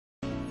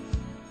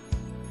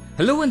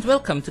Hello and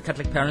welcome to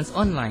Catholic Parents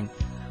Online,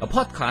 a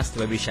podcast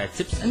where we share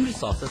tips and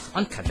resources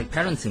on Catholic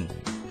parenting.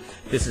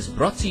 This is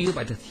brought to you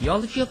by the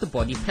Theology of the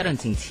Body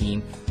parenting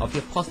team of the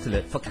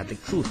Apostolate for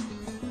Catholic Truth.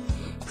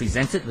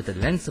 Presented with the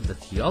lens of the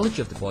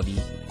theology of the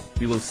body,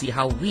 we will see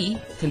how we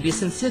can be a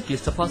sincere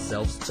gift of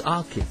ourselves to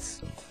our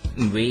kids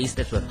in ways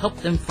that will help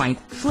them find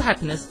true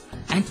happiness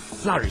and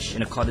flourish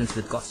in accordance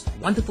with God's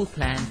wonderful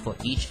plan for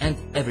each and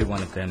every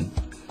one of them.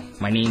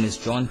 My name is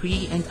John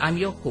Hui and I'm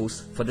your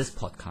host for this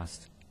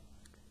podcast.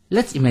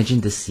 Let's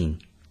imagine this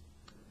scene.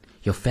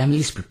 Your family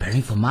is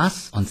preparing for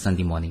Mass on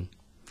Sunday morning.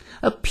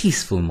 A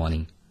peaceful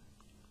morning.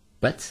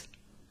 But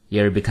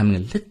you're becoming a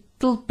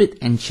little bit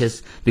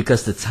anxious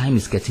because the time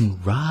is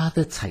getting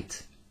rather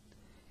tight.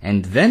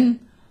 And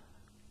then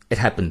it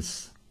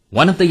happens.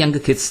 One of the younger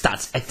kids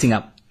starts acting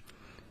up.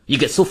 You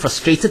get so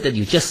frustrated that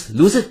you just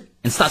lose it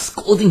and start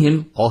scolding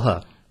him or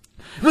her.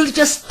 Will you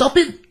just stop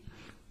it?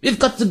 We've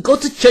got to go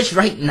to church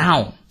right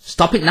now.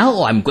 Stop it now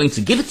or I'm going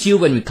to give it to you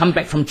when we come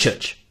back from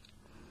church.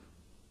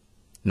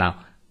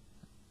 Now,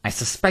 I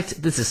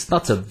suspect this is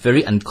not a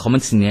very uncommon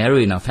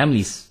scenario in our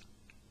families,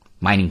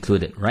 mine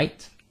included,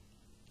 right?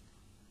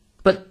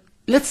 But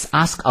let's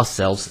ask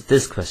ourselves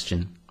this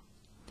question.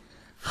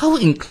 How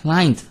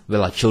inclined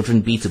will our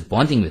children be to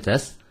bonding with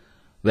us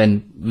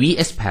when we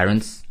as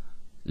parents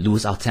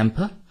lose our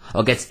temper,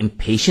 or gets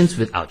impatient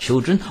with our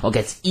children, or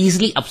gets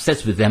easily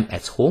upset with them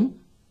at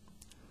home?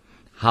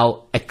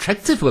 How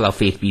attractive will our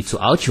faith be to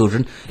our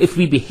children if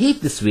we behave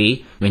this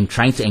way when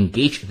trying to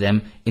engage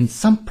them in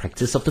some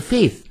practice of the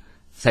faith,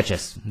 such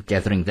as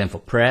gathering them for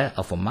prayer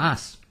or for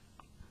Mass?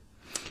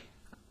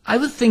 I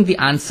would think the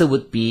answer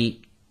would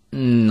be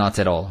not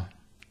at all.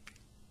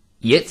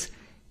 Yet,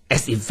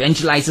 as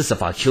evangelizers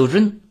of our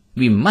children,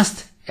 we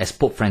must, as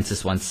Pope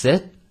Francis once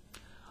said,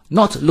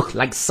 not look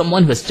like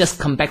someone who has just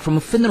come back from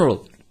a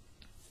funeral.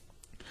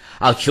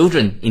 Our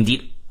children,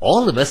 indeed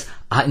all of us,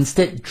 are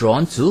instead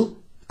drawn to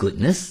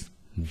goodness,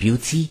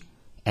 beauty,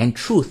 and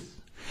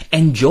truth,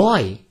 and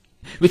joy,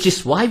 which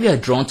is why we are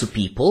drawn to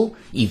people,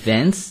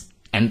 events,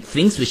 and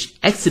things which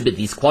exhibit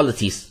these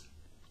qualities,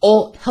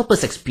 or help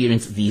us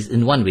experience these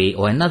in one way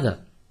or another.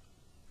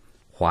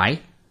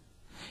 Why?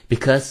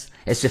 Because,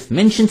 as we've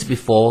mentioned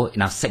before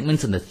in our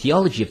segment on the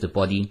theology of the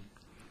body,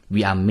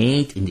 we are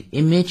made in the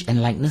image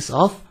and likeness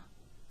of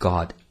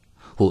God,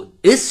 who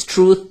is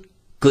truth,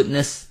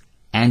 goodness,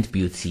 and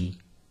beauty.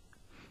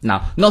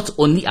 Now, not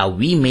only are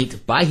we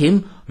made by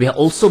Him, we are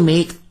also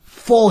made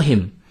for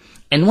Him.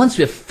 And once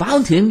we have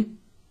found Him,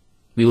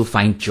 we will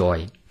find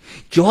joy.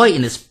 Joy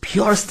in its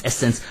purest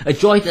essence, a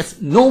joy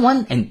that no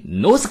one and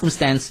no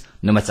circumstance,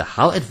 no matter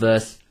how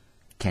adverse,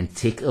 can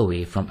take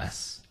away from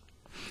us.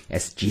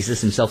 As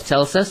Jesus Himself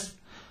tells us,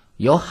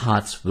 your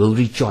hearts will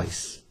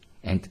rejoice,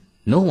 and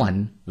no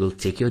one will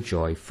take your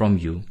joy from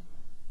you.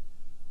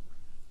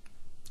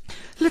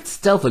 Let's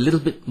delve a little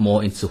bit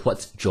more into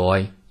what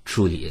joy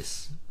truly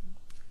is.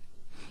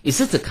 Is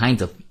it the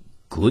kind of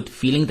good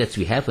feeling that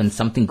we have when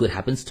something good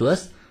happens to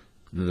us?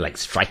 Like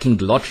striking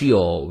the lottery,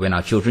 or when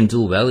our children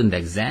do well in the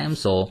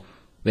exams, or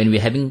when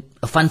we're having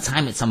a fun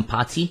time at some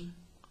party?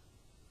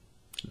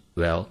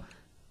 Well,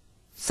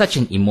 such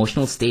an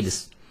emotional state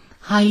is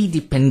highly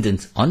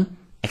dependent on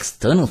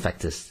external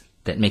factors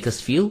that make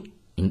us feel,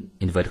 in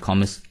inverted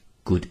commas,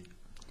 good.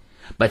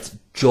 But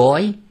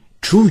joy,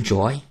 true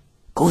joy,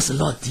 goes a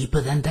lot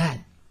deeper than that.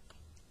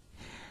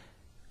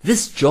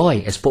 This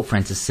joy, as Pope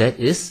Francis said,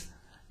 is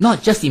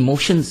not just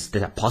emotions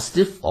that are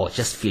positive or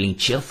just feeling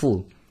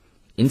cheerful.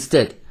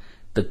 Instead,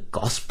 the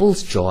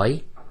Gospel's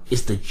joy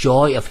is the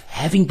joy of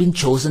having been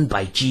chosen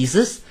by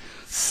Jesus,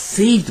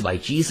 saved by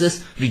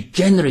Jesus,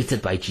 regenerated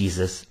by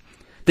Jesus.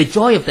 The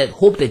joy of that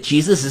hope that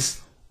Jesus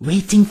is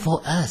waiting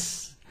for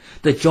us.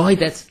 The joy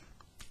that,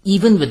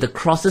 even with the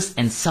crosses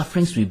and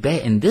sufferings we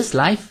bear in this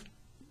life,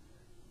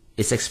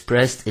 is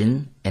expressed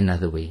in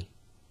another way,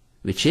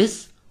 which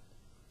is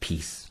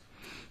peace.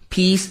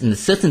 Peace in the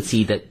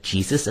certainty that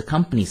Jesus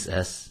accompanies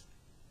us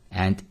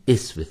and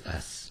is with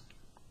us.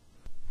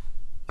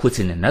 Put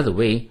in another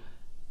way,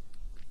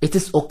 it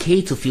is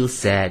okay to feel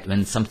sad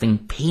when something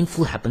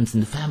painful happens in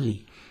the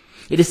family.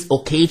 It is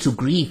okay to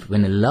grieve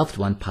when a loved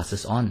one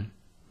passes on.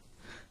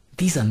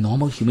 These are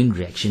normal human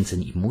reactions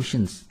and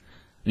emotions.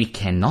 We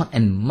cannot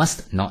and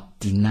must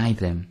not deny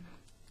them.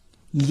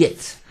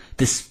 Yet,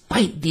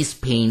 despite these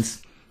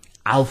pains,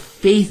 our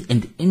faith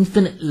in the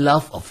infinite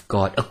love of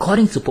God,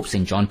 according to Pope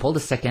St. John Paul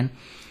II,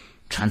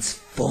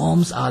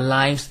 transforms our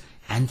lives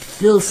and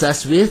fills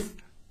us with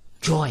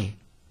joy.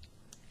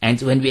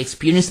 And when we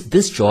experience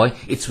this joy,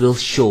 it will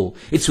show,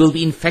 it will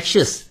be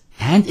infectious,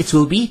 and it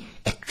will be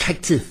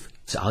attractive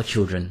to our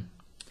children.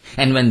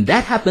 And when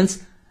that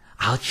happens,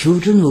 our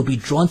children will be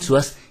drawn to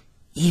us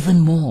even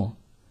more,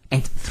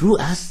 and through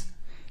us,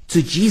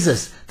 to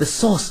Jesus, the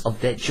source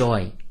of that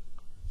joy.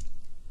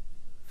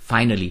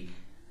 Finally,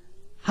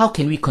 how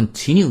can we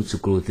continue to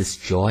grow this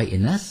joy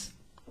in us?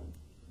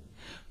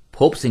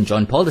 Pope St.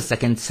 John Paul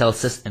II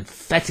tells us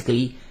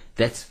emphatically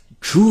that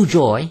true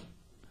joy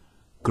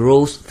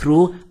grows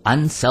through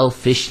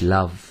unselfish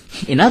love.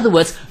 In other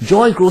words,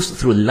 joy grows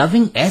through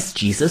loving as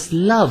Jesus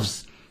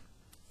loves.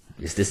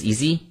 Is this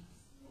easy?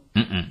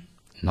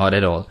 Not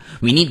at all.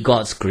 We need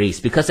God's grace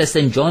because as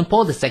St. John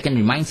Paul II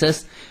reminds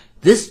us,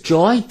 this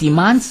joy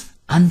demands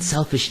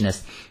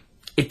unselfishness.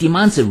 It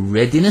demands a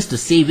readiness to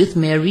say with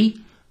Mary,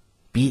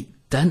 "Be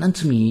it done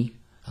unto me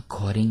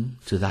according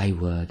to thy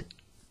word."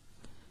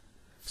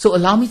 So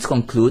allow me to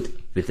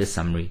conclude with this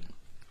summary.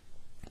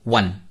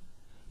 1.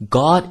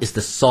 God is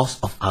the source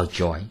of our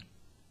joy.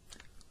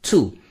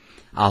 2.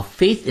 Our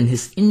faith in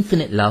His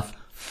infinite love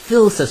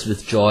fills us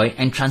with joy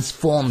and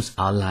transforms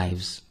our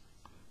lives.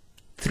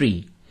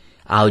 3.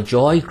 Our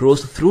joy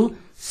grows through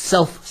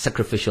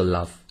self-sacrificial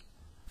love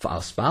for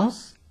our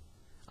spouse,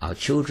 our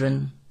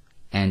children,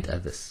 and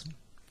others.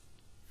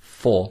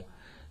 4.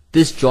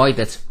 This joy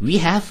that we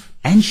have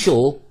and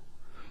show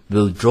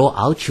will draw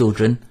our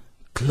children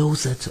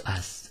closer to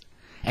us,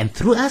 and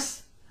through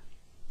us,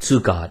 to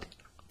God.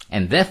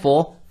 And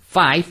therefore,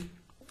 5.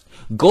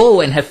 Go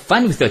and have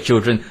fun with your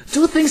children.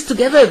 Do things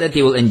together that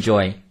they will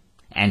enjoy.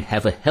 And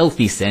have a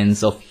healthy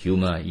sense of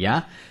humor,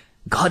 yeah?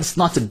 God is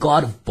not a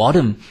God of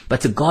boredom,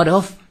 but a God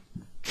of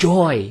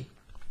joy.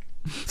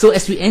 So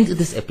as we end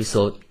this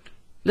episode,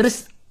 let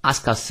us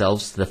ask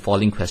ourselves the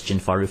following question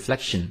for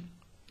reflection.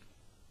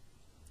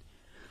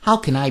 How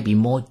can I be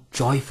more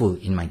joyful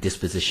in my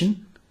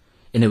disposition,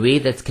 in a way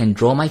that can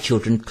draw my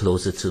children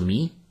closer to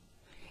me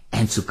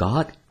and to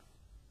God?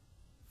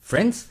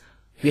 Friends,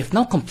 we have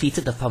now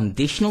completed the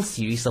foundational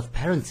series of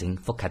parenting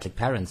for Catholic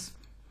parents,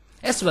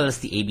 as well as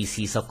the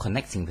ABCs of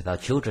connecting with our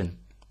children.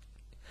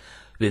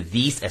 With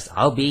these as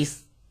our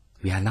base,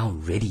 we are now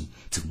ready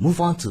to move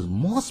on to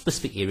more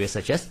specific areas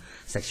such as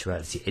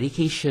sexuality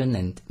education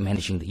and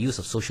managing the use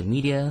of social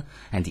media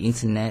and the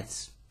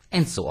internet,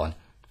 and so on.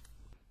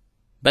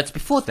 But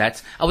before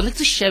that, I would like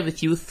to share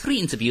with you 3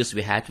 interviews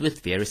we had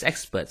with various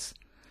experts.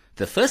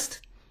 The first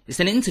is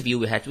an interview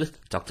we had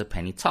with Dr.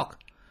 Penny Tok,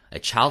 a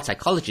child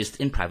psychologist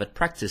in private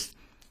practice,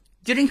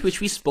 during which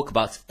we spoke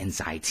about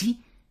anxiety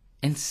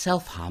and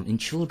self-harm in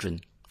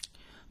children.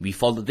 We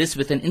followed this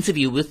with an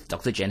interview with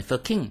Dr. Jennifer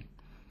King,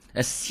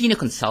 a senior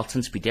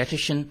consultant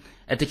pediatrician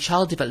at the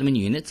Child Development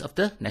Unit of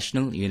the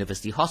National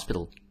University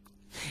Hospital.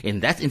 In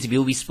that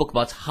interview, we spoke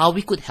about how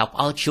we could help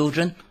our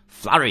children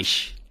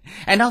flourish.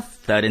 And our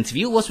third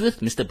interview was with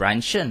Mr.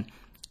 Brian Shen,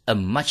 a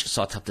much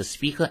sought-after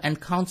speaker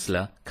and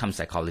counselor cum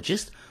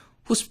psychologist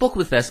who spoke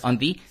with us on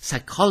the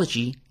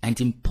psychology and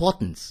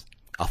importance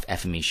of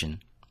affirmation.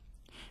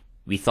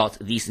 We thought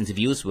these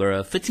interviews were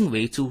a fitting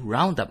way to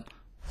round up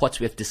what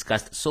we have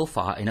discussed so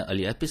far in our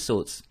earlier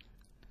episodes.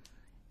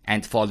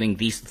 And following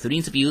these 3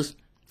 interviews,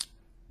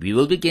 we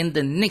will begin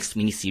the next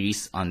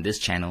mini-series on this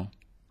channel,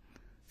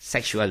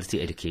 Sexuality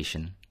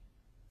Education.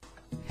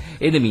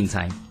 In the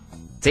meantime,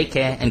 take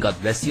care and God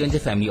bless you and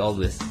your family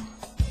always.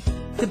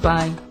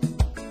 Goodbye.